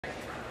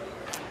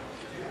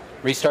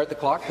Restart the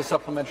clock. The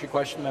supplementary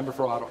question, member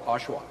for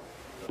Oshawa.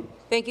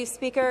 Thank you,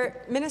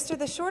 Speaker. Minister,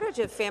 the shortage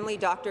of family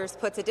doctors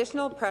puts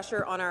additional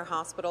pressure on our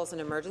hospitals and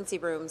emergency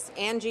rooms.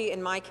 Angie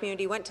in my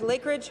community went to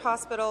Lakeridge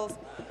Hospital's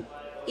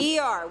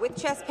ER with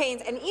chest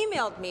pains and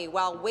emailed me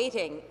while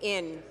waiting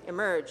in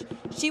Emerge.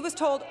 She was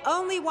told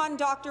only one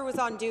doctor was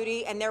on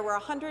duty and there were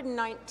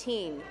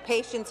 119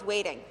 patients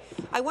waiting.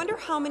 I wonder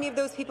how many of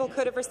those people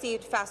could have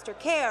received faster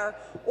care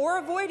or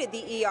avoided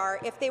the ER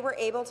if they were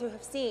able to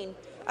have seen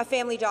a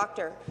family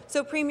doctor.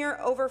 So, Premier,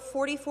 over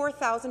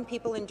 44,000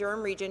 people in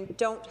Durham Region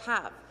don't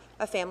have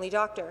a family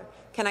doctor.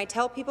 Can I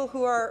tell people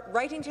who are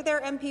writing to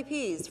their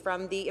MPPs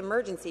from the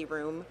emergency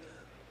room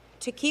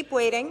to keep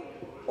waiting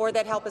or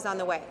that help is on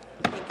the way?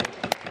 Thank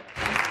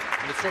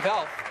you. Minister of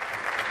Health.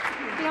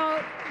 You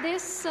know,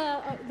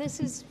 this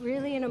is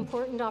really an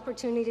important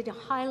opportunity to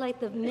highlight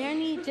the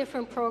many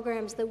different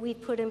programs that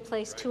we've put in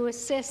place to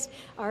assist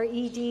our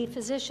ED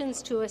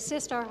physicians, to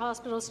assist our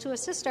hospitals, to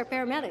assist our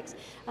paramedics.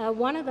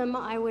 One of them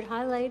I would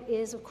highlight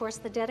is, of course,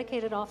 the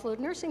dedicated offload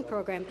nursing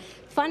program,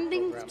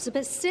 funding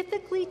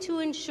specifically to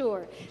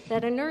ensure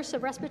that a nurse, a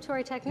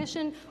respiratory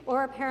technician,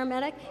 or a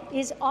paramedic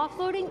is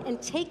offloading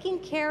and taking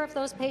care of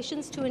those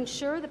patients to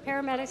ensure the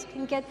paramedics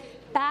can get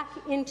back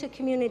into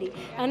community.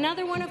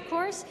 Another one, of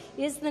course,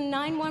 is the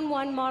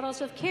 911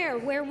 models of care,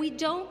 where we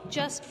don't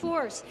just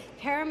force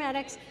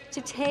paramedics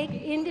to take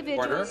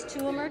individuals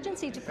to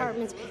emergency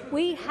departments.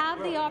 We have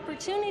the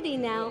opportunity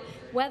now,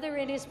 whether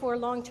it is for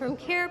long-term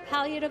care,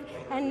 palliative,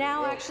 and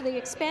now actually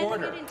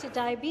expanding it into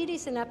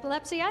diabetes and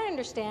epilepsy. I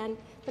understand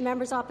the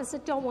members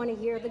opposite don't want to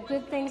hear the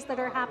good things that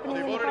are happening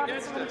in the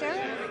province of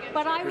Ontario,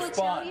 but I will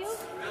tell you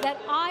that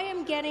I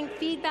am getting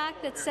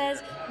feedback that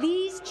says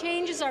these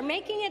changes are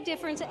making a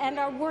difference and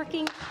are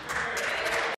working